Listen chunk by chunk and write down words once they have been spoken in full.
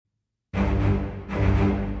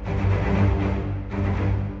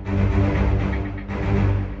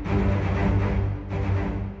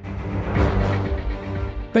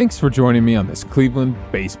Thanks for joining me on this Cleveland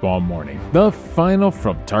baseball morning. The final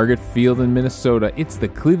from Target Field in Minnesota. It's the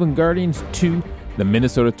Cleveland Guardians 2, the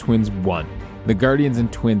Minnesota Twins 1. The Guardians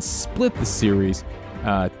and Twins split the series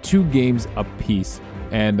 2 games apiece.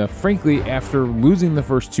 And frankly, after losing the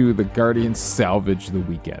first 2, the Guardians salvaged the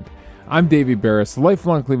weekend. I'm Davey Barris,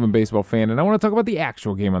 lifelong Cleveland baseball fan, and I want to talk about the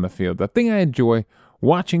actual game on the field, the thing I enjoy,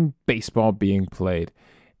 watching baseball being played.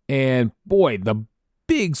 And boy, the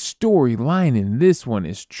big storyline in this one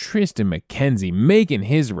is Triston McKenzie making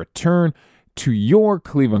his return to your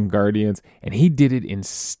Cleveland Guardians, and he did it in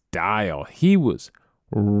style. He was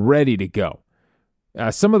ready to go.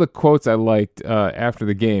 Some of the quotes I liked after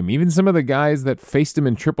the game, even some of the guys that faced him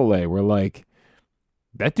in AAA were like,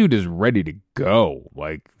 that dude is ready to go.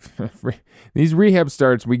 Like, these rehab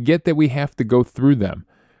starts, we get that we have to go through them,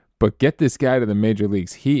 but get this guy to the major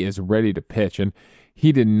leagues. He is ready to pitch, and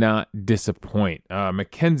he did not disappoint.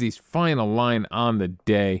 McKenzie's final line on the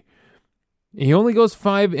day, he only goes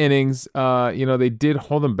 5 innings. They did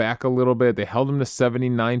hold him back a little bit. They held him to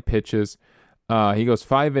 79 pitches. He goes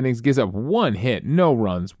 5 innings, gives up 1 hit, no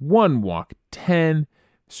runs, 1 walk, 10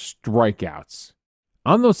 strikeouts.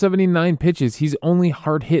 On those 79 pitches, he's only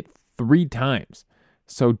hard hit 3 times.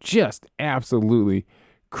 So just absolutely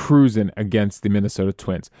cruising against the Minnesota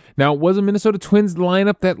Twins. Now, it was a Minnesota Twins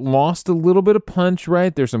lineup that lost a little bit of punch,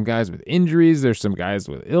 right? There's some guys with injuries. There's some guys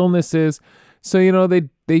with illnesses. So,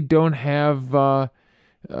 they don't have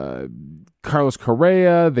Carlos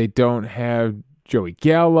Correa. They don't have Joey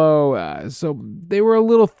Gallo. So they were a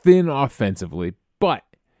little thin offensively. But,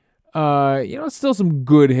 still some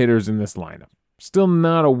good hitters in this lineup. Still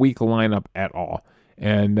not a weak lineup at all.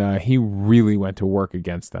 And he really went to work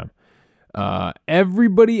against them.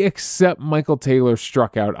 Everybody except Michael Taylor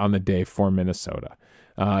struck out on the day for Minnesota.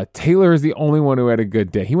 Taylor is the only one who had a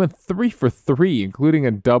good day. He went 3 for 3, including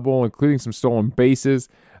a double, including some stolen bases.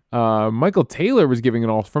 Michael Taylor was giving it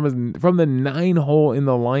all from the 9 hole in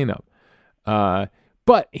the lineup.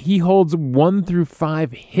 But he holds 1 through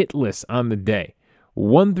 5 hitless on the day.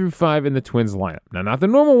 1 through 5 in the Twins lineup. Now, not the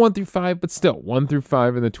normal 1 through 5, but still 1 through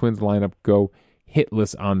 5 in the Twins lineup go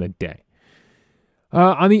hitless on the day.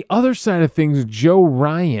 On the other side of things, Joe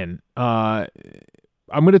Ryan. I'm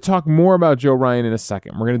going to talk more about Joe Ryan in a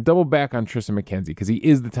second. We're going to double back on Triston McKenzie because he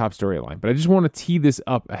is the top storyline. But I just want to tee this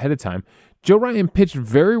up ahead of time. Joe Ryan pitched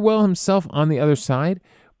very well himself on the other side,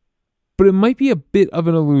 but it might be a bit of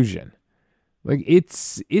an illusion. Like,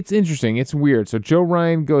 it's interesting. It's weird. So Joe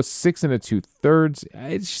Ryan goes 6 2/3.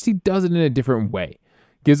 It's just he does it in a different way.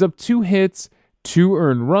 Gives up 2 hits, 2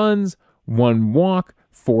 earned runs, 1 walk,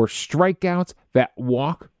 4 strikeouts. That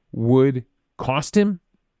walk would cost him.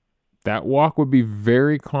 That walk would be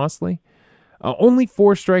very costly. Only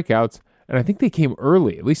 4 strikeouts, and I think they came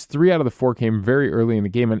early. At least 3 out of the 4 came very early in the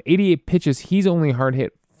game. On 88 pitches, he's only hard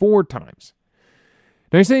hit 4 times.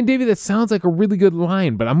 Now you're saying, Davey, that sounds like a really good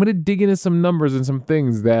line, but I'm going to dig into some numbers and some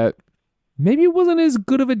things that maybe it wasn't as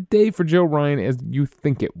good of a day for Joe Ryan as you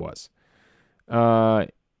think it was. I'll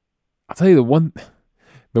tell you the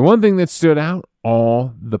one thing that stood out,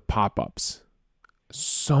 all the pop-ups.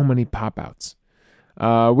 So many pop-outs,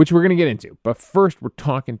 which we're going to get into. But first, we're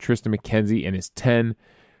talking Triston McKenzie and his 10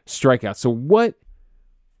 strikeouts. So what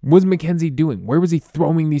was McKenzie doing? Where was he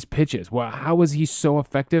throwing these pitches? Well, how was he so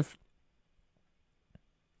effective?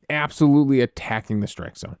 Absolutely attacking the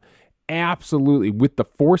strike zone. Absolutely. With the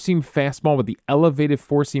four-seam fastball, with the elevated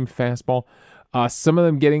four-seam fastball, some of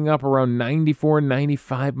them getting up around 94,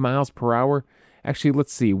 95 miles per hour. Actually,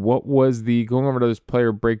 let's see. What was going over to this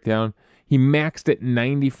player breakdown? He maxed at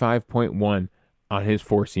 95.1 on his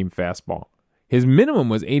four-seam fastball. His minimum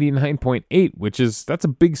was 89.8, that's a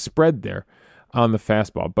big spread there on the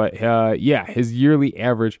fastball. But his yearly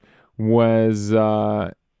average was,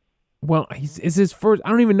 it's his first. I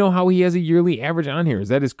don't even know how he has a yearly average on here. Is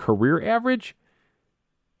that his career average?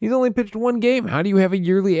 He's only pitched 1 game. How do you have a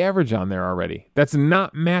yearly average on there already? That's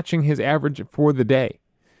not matching his average for the day.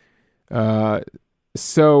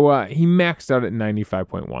 So he maxed out at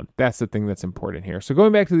 95.1. That's the thing that's important here. So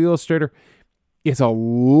going back to the illustrator, it's a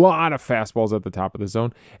lot of fastballs at the top of the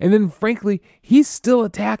zone. And then, frankly, he's still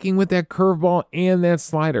attacking with that curveball and that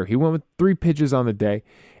slider. He went with 3 pitches on the day.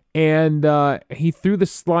 And he threw the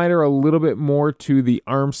slider a little bit more to the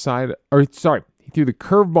arm side. He threw the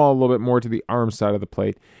curveball a little bit more to the arm side of the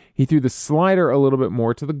plate. He threw the slider a little bit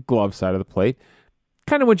more to the glove side of the plate.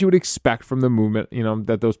 Kind of what you would expect from the movement,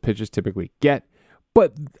 that those pitches typically get.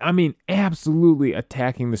 But, absolutely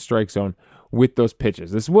attacking the strike zone with those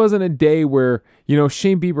pitches. This wasn't a day where,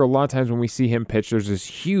 Shane Bieber, a lot of times when we see him pitch, there's this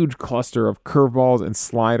huge cluster of curveballs and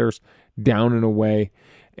sliders down and away.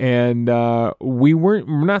 And we're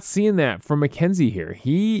not seeing that from McKenzie here.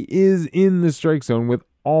 He is in the strike zone with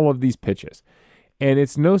all of these pitches. And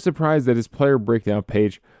it's no surprise that his player breakdown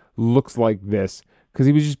page looks like this, because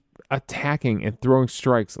he was just attacking and throwing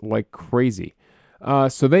strikes like crazy.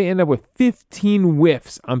 So they end up with 15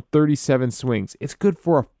 whiffs on 37 swings. It's good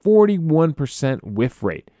for a 41% whiff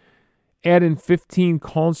rate. Add in 15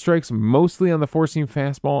 called strikes, mostly on the four-seam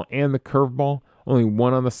fastball and the curveball, only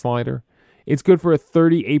one on the slider. It's good for a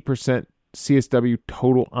 38% CSW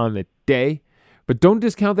total on the day. But don't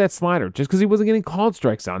discount that slider just because he wasn't getting called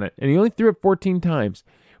strikes on it. And he only threw it 14 times.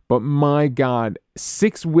 But my God,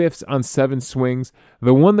 6 whiffs on 7 swings.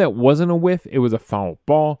 The one that wasn't a whiff, it was a foul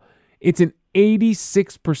ball. It's an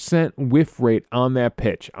 86% whiff rate on that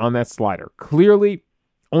pitch, on that slider. Clearly,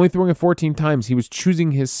 only throwing it 14 times, he was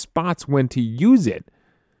choosing his spots when to use it.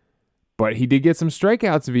 But he did get some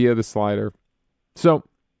strikeouts via the slider. So,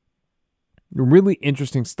 really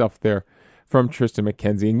interesting stuff there from Triston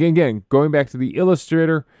McKenzie. And again, going back to the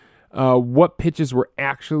illustrator, what pitches were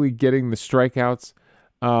actually getting the strikeouts.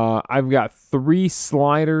 I've got 3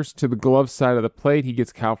 sliders to the glove side of the plate. He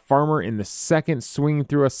gets Kyle Farmer in the second, swinging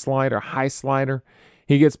through a slider, high slider.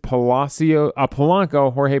 He gets Jorge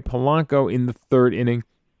Polanco in the third inning,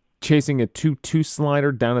 chasing a 2-2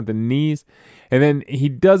 slider down at the knees. And then he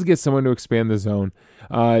does get someone to expand the zone.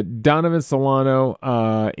 Donovan Solano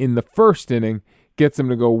in the first inning gets him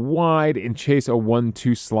to go wide and chase a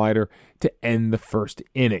 1-2 slider to end the first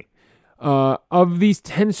inning. Of these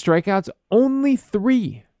 10 strikeouts, only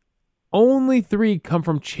 3 come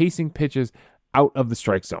from chasing pitches out of the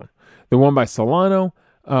strike zone. The one by Solano,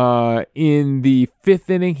 in the 5th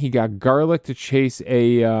inning, he got Garlick to chase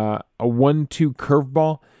a 1-2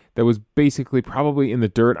 curveball that was basically probably in the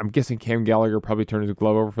dirt. I'm guessing Cam Gallagher probably turned his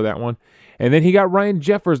glove over for that one. And then he got Ryan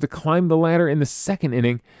Jeffers to climb the ladder in the 2nd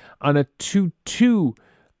inning on a 2-2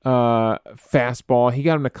 fastball. He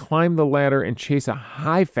got him to climb the ladder and chase a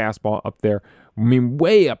high fastball up there. I mean,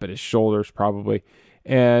 way up at his shoulders probably.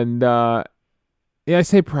 And I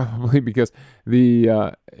say probably because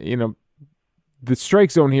the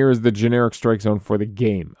strike zone here is the generic strike zone for the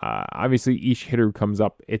game. Obviously, each hitter who comes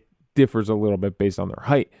up, it differs a little bit based on their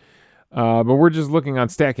height. But we're just looking on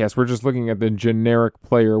StatCast. We're just looking at the generic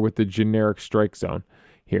player with the generic strike zone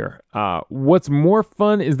here. What's more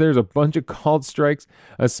fun is there's a bunch of called strikes,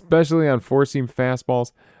 especially on four-seam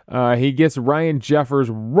fastballs. He gets Ryan Jeffers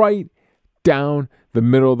right down the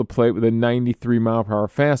middle of the plate with a 93-mile-per-hour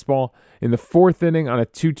fastball in the 4th inning on a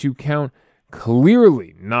 2-2 count.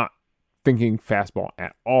 Clearly not thinking fastball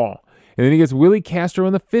at all. And then he gets Willie Castro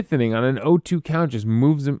in the 5th inning on an 0-2 count, just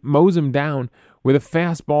mows him down with a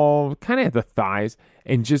fastball kind of at the thighs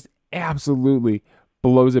and just absolutely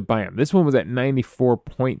blows it by him. This one was at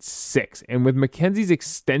 94.6. And with McKenzie's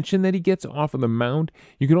extension that he gets off of the mound,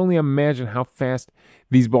 you can only imagine how fast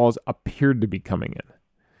these balls appeared to be coming in.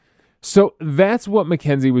 So that's what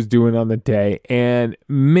McKenzie was doing on the day. And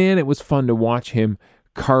man, it was fun to watch him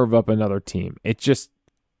carve up another team. It just,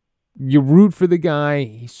 you root for the guy.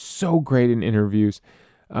 He's so great in interviews.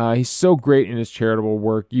 He's so great in his charitable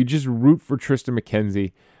work. You just root for Triston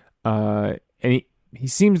McKenzie. And he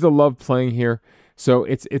seems to love playing here. So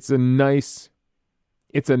it's a nice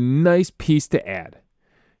piece to add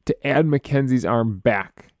McKenzie's arm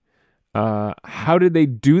back. How did they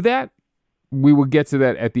do that? We will get to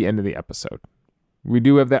that at the end of the episode. We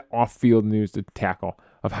do have that off-field news to tackle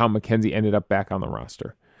of how McKenzie ended up back on the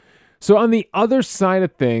roster. So on the other side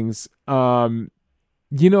of things, for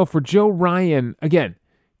Joe Ryan, again,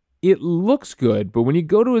 it looks good, but when you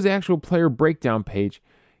go to his actual player breakdown page,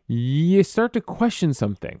 you start to question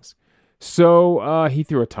some things. So he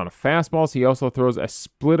threw a ton of fastballs. He also throws a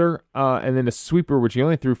splitter and then a sweeper, which he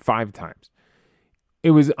only threw 5 times.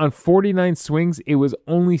 It was on 49 swings. It was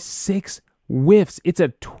only 6 whiffs. It's a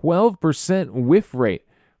 12% whiff rate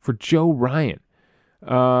for Joe Ryan.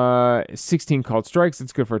 16 called strikes.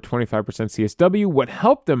 It's good for a 25% CSW. What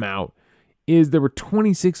helped him out is there were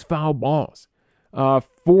 26 foul balls.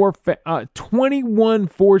 21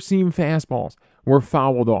 four-seam fastballs were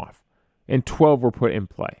fouled off, and 12 were put in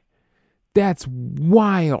play. That's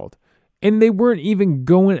wild. And they weren't even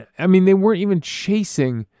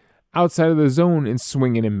chasing outside of the zone and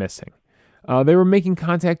swinging and missing. They were making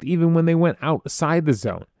contact even when they went outside the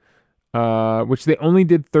zone, which they only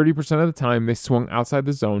did 30% of the time. They swung outside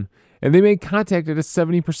the zone, and they made contact at a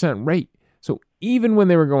 70% rate. So even when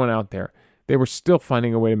they were going out there, they were still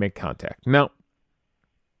finding a way to make contact. Now,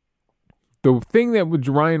 the thing that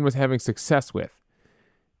Ryan was having success with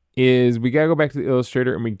is we got to go back to the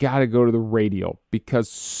illustrator and we got to go to the radial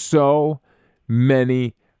because so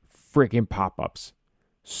many freaking pop-ups.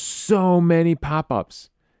 So many pop-ups.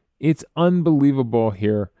 It's unbelievable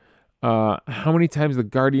here how many times the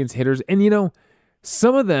Guardians hitters, and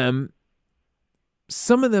some of them,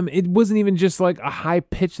 it wasn't even just like a high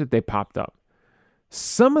pitch that they popped up.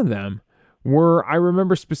 Some of them were, I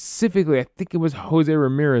remember specifically, I think it was Jose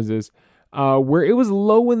Ramirez's, where it was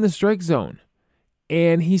low in the strike zone.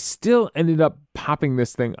 And he still ended up popping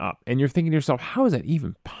this thing up. And you're thinking to yourself, how is that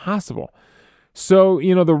even possible? So,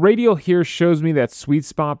 the radial here shows me that sweet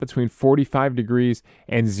spot between 45 degrees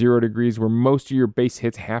and 0 degrees where most of your base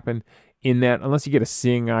hits happen in that, unless you get a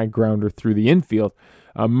seeing eye grounder through the infield,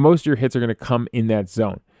 most of your hits are going to come in that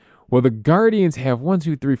zone. Well, the Guardians have 1,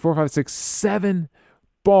 2, 3, 4, 5, 6, 7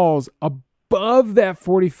 balls above that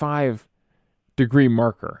 45 degree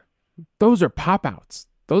marker. Those are pop outs.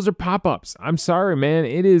 Those are pop ups. I'm sorry, man.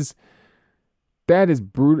 That is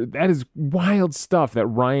brutal. That is wild stuff that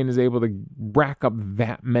Ryan is able to rack up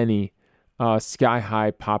that many sky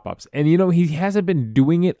high pop ups. And he hasn't been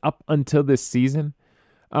doing it up until this season.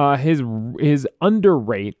 His under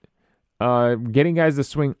rate, getting guys to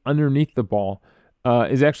swing underneath the ball,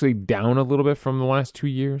 is actually down a little bit from the last 2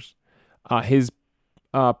 years. His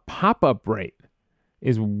pop-up rate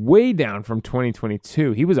is way down from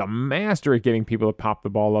 2022. He was a master at getting people to pop the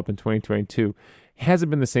ball up in 2022. Hasn't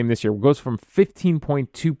been the same this year. It goes from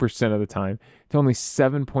 15.2% of the time to only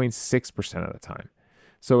 7.6% of the time.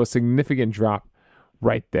 So a significant drop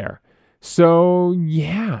right there. So,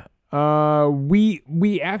 yeah.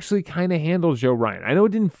 We actually kind of handled Joe Ryan. I know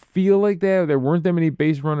it didn't feel like that. There weren't that many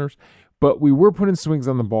base runners, but we were putting swings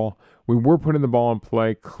on the ball. We were putting the ball in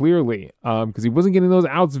play clearly because he wasn't getting those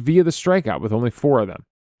outs via the strikeout with only 4 of them.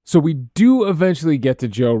 So we do eventually get to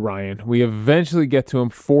Joe Ryan. We eventually get to him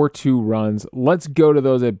for 2 runs. Let's go to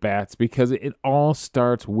those at-bats because it all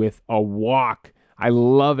starts with a walk. I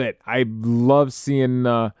love it. I love seeing,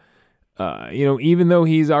 even though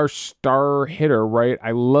he's our star hitter, right?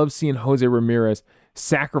 I love seeing Jose Ramirez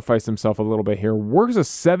sacrifice himself a little bit here. Works a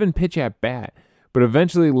 7-pitch at-bat, but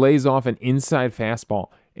eventually lays off an inside fastball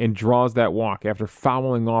and draws that walk after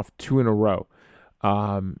fouling off 2 in a row.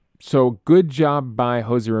 So good job by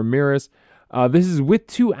Jose Ramirez. This is with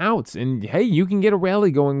 2 outs, and hey, you can get a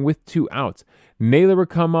rally going with 2 outs. Naylor would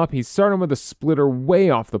come up. He's starting with a splitter way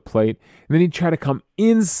off the plate, and then he'd try to come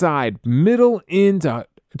inside, middle into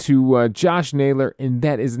Josh Naylor, and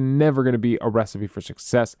that is never going to be a recipe for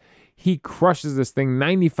success. He crushes this thing,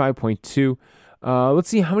 95.2. Let's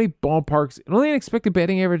see how many ballparks. Only an expected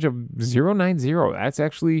batting average of 0.90. That's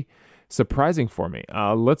actually surprising for me.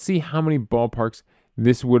 Let's see how many ballparks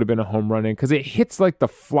this would have been a home run in, because it hits like the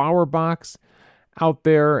flower box out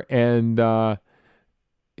there, and 12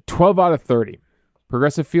 out of 30.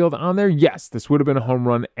 Progressive Field on there? Yes, this would have been a home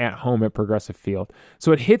run at home at Progressive Field.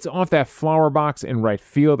 So it hits off that flower box in right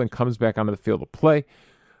field and comes back onto the field of play.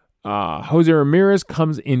 Jose Ramirez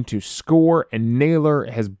comes in to score, and Naylor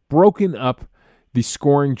has broken up the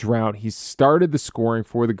scoring drought. He's started the scoring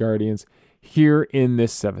for the Guardians here in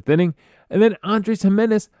this 7th inning. And then Andres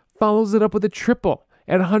Gimenez follows it up with a triple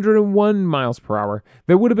at 101 miles per hour.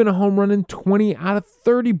 That would have been a home run in 20 out of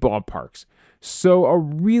 30 ballparks. So a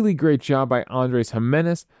really great job by Andres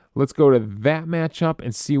Gimenez. Let's go to that matchup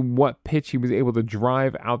and see what pitch he was able to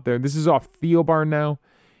drive out there. This is off Thielbar now.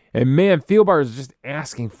 And man, Thielbar is just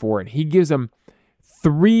asking for it. He gives him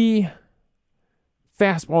 3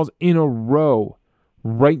 fastballs in a row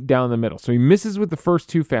right down the middle. So he misses with the first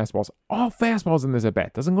 2 fastballs. All fastballs in this at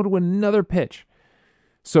bat. Doesn't go to another pitch.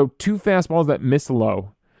 So 2 fastballs that miss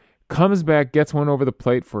low. Comes back, gets one over the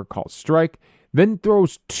plate for a called strike. Then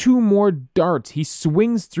throws 2 more darts. He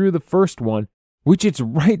swings through the first one, which it's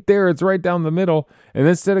right there. It's right down the middle. And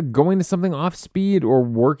instead of going to something off speed or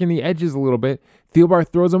working the edges a little bit, Thielbar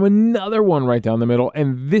throws him another one right down the middle.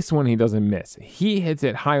 And this one he doesn't miss. He hits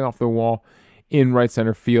it high off the wall in right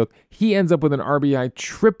center field. He ends up with an RBI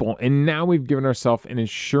triple. And now we've given ourselves an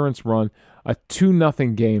insurance run, a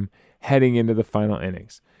 2-0 game heading into the final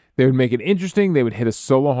innings. They would make it interesting. They would hit a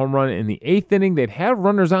solo home run in the 8th inning. They'd have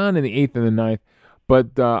runners on in the 8th and the 9th.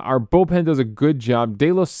 But our bullpen does a good job.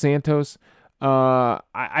 De Los Santos,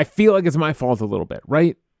 I feel like it's my fault a little bit,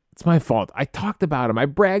 right? It's my fault. I talked about him. I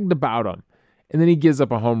bragged about him. And then he gives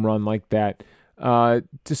up a home run like that,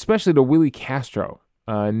 especially to Willie Castro,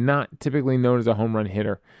 not typically known as a home run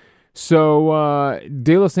hitter. So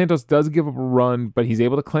De Los Santos does give up a run, but he's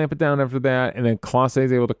able to clamp it down after that, and then Clase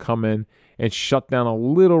is able to come in and shut down a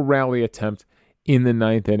little rally attempt in the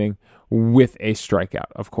 9th inning with a strikeout,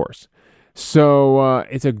 of course. So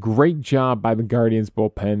it's a great job by the Guardians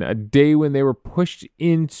bullpen, a day when they were pushed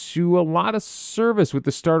into a lot of service with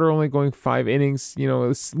the starter only going 5 innings,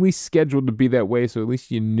 at least scheduled to be that way, so at least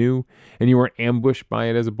you knew and you weren't ambushed by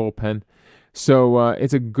it as a bullpen. So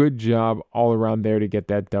it's a good job all around there to get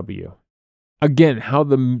that W. Again, how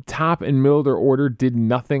the top and middle of their order did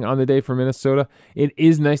nothing on the day for Minnesota. It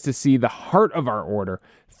is nice to see the heart of our order,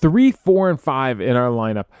 3, 4, and 5 in our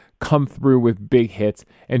lineup, come through with big hits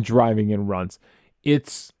and driving in runs.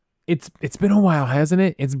 It's been a while, hasn't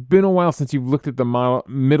it? It's been a while since you've looked at the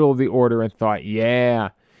middle of the order and thought, yeah,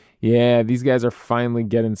 these guys are finally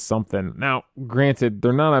getting something. Now, granted,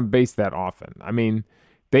 they're not on base that often. I mean,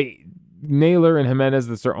 Naylor and Jimenez,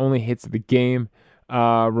 that's their only hits of the game.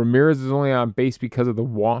 Ramirez is only on base because of the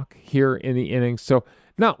walk here in the inning. So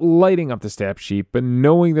not lighting up the stat sheet, but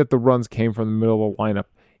knowing that the runs came from the middle of the lineup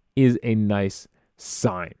is a nice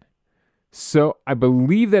sign. So I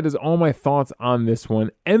believe that is all my thoughts on this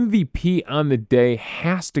one. MVP on the day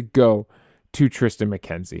has to go to Triston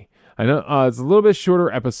McKenzie. I know it's a little bit shorter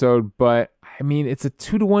episode, but I mean, it's a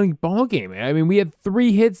 2-1 ball game. I mean, we had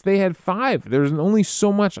 3 hits, they had 5. There's only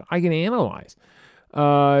so much I can analyze.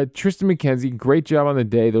 Triston McKenzie, great job on the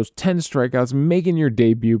day. Those 10 strikeouts, making your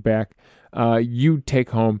debut back. You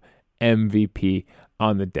take home MVP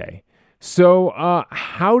on the day. So,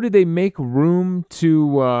 how did they make room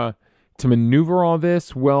to maneuver all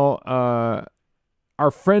this? Well,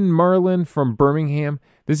 our friend Marlon from Birmingham,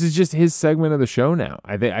 this is just his segment of the show now.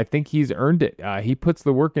 I think he's earned it. He puts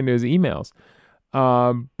the work into his emails.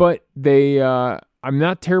 But I'm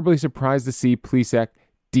not terribly surprised to see Plesac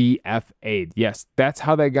DFA'd. Yes, that's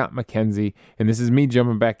how they got McKenzie, and this is me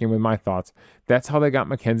jumping back in with my thoughts. That's how they got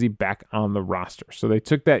McKenzie back on the roster. So they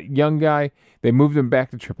took that young guy, they moved him back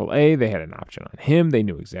to AAA, they had an option on him, they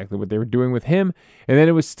knew exactly what they were doing with him, and then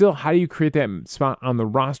it was still, how do you create that spot on the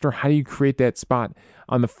roster? How do you create that spot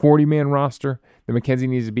on the 40-man roster that McKenzie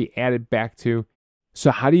needs to be added back to? So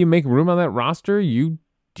how do you make room on that roster? You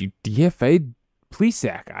DFA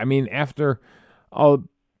Plesac. I mean, after a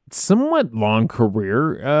somewhat long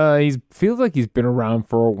career, he feels like he's been around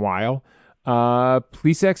for a while.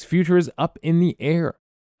 Plesac's future is up in the air.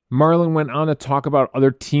 Marlon went on to talk about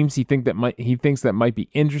other teams he thinks that might be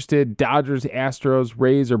interested. Dodgers, Astros,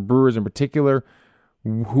 Rays, or Brewers in particular.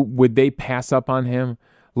 Who would they pass up on him?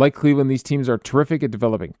 Like Cleveland, these teams are terrific at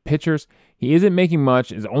developing pitchers. He isn't making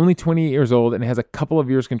much, is only 28 years old, and has a couple of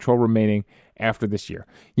years control remaining after this year.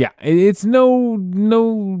 Yeah, it's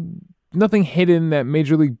nothing hidden that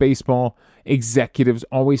Major League Baseball executives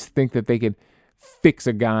always think that they could fix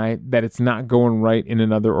a guy that it's not going right in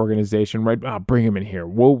another organization, right? Bring him in here.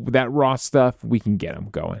 Whoa, that raw stuff, we can get him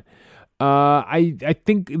going. I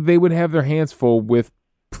think they would have their hands full with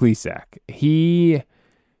Plesac.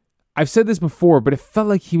 I've said this before, but it felt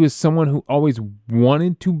like he was someone who always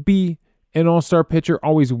wanted to be an all-star pitcher,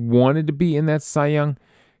 always wanted to be in that Cy Young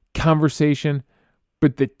conversation,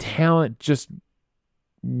 but the talent just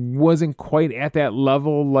wasn't quite at that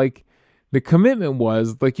level. Like the commitment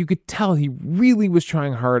was, like you could tell he really was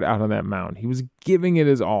trying hard out on that mound. He was giving it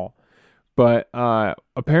his all. But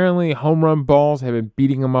apparently home run balls have been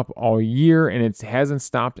beating him up all year, and it hasn't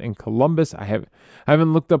stopped in Columbus. I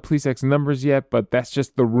haven't looked up Plesac's numbers yet, but that's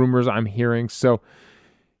just the rumors I'm hearing. So,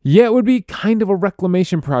 yeah, it would be kind of a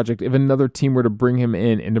reclamation project if another team were to bring him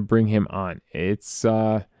in and to bring him on.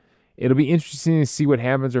 It'll be interesting to see what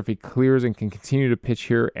happens, or if he clears and can continue to pitch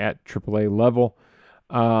here at AAA level.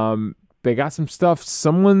 They got some stuff.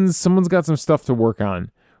 Someone's got some stuff to work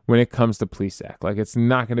on when it comes to Plesac. Like, it's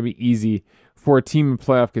not going to be easy for a team in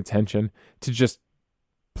playoff contention to just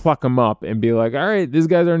pluck him up and be like, all right, this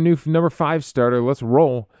guy's our new number 5 starter. Let's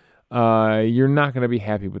roll. You're not going to be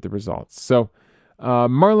happy with the results. So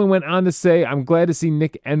Marlon went on to say, I'm glad to see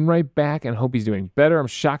Nick Enright back and hope he's doing better. I'm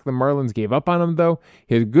shocked the Marlins gave up on him, though.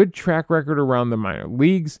 He has a good track record around the minor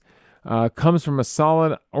leagues. Comes from a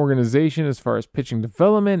solid organization as far as pitching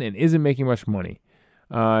development and isn't making much money.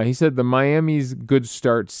 He said the Miami's good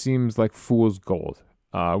start seems like fool's gold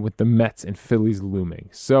with the Mets and Phillies looming.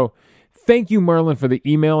 So thank you, Marlon, for the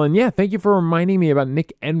email. And yeah, thank you for reminding me about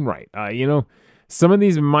Nick Enright. Some of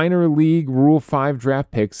these minor league Rule 5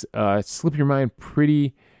 draft picks slip your mind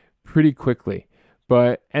pretty quickly.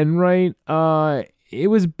 But Enright, it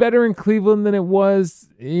was better in Cleveland than it was,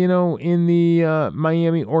 in the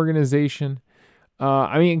Miami organization.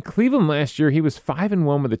 In Cleveland last year, he was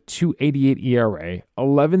 5-1 with a 2.88 ERA,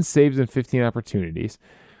 11 saves and 15 opportunities.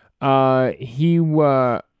 He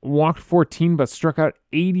walked 14 but struck out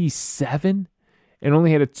 87 and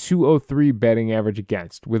only had a 2.03 batting average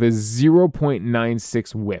against with a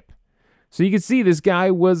 0.96 whip. So you can see this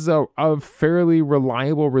guy was a fairly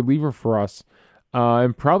reliable reliever for us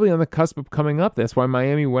and probably on the cusp of coming up. That's why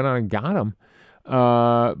Miami went on and got him.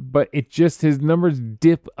 But his numbers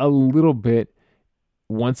dip a little bit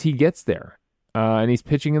once he gets there, and he's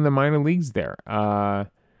pitching in the minor leagues there.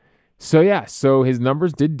 So his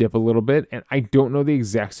numbers did dip a little bit, and I don't know the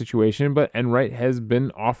exact situation, but Enright has been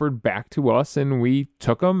offered back to us, and we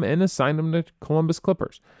took him and assigned him to Columbus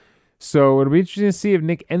Clippers. So it'll be interesting to see if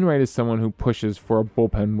Nick Enright is someone who pushes for a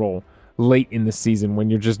bullpen role late in the season when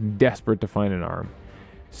you're just desperate to find an arm.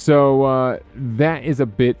 So that is a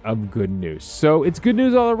bit of good news. So it's good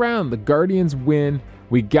news all around. The Guardians win.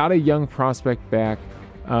 We got a young prospect back,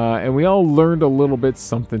 and we all learned a little bit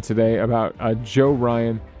something today about Joe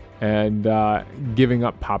Ryan and giving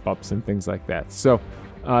up pop-ups and things like that. So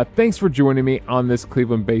thanks for joining me on this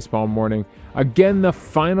Cleveland Baseball Morning. Again, the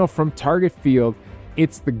final from Target Field.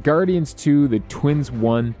 It's the Guardians 2, the Twins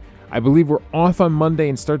 1. I believe we're off on Monday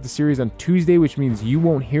and start the series on Tuesday, which means you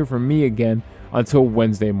won't hear from me again until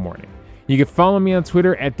Wednesday morning. You can follow me on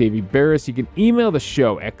Twitter at Davey Barris. You can email the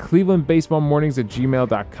show at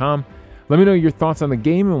clevelandbaseballmornings@gmail.com. Let me know your thoughts on the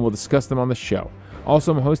game, and we'll discuss them on the show.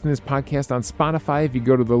 Also, I'm hosting this podcast on Spotify. If you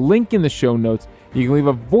go to the link in the show notes, you can leave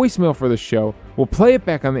a voicemail for the show. We'll play it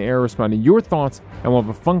back on the air, respond to your thoughts, and we'll have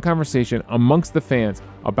a fun conversation amongst the fans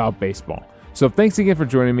about baseball. So thanks again for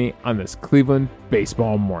joining me on this Cleveland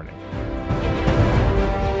Baseball Morning.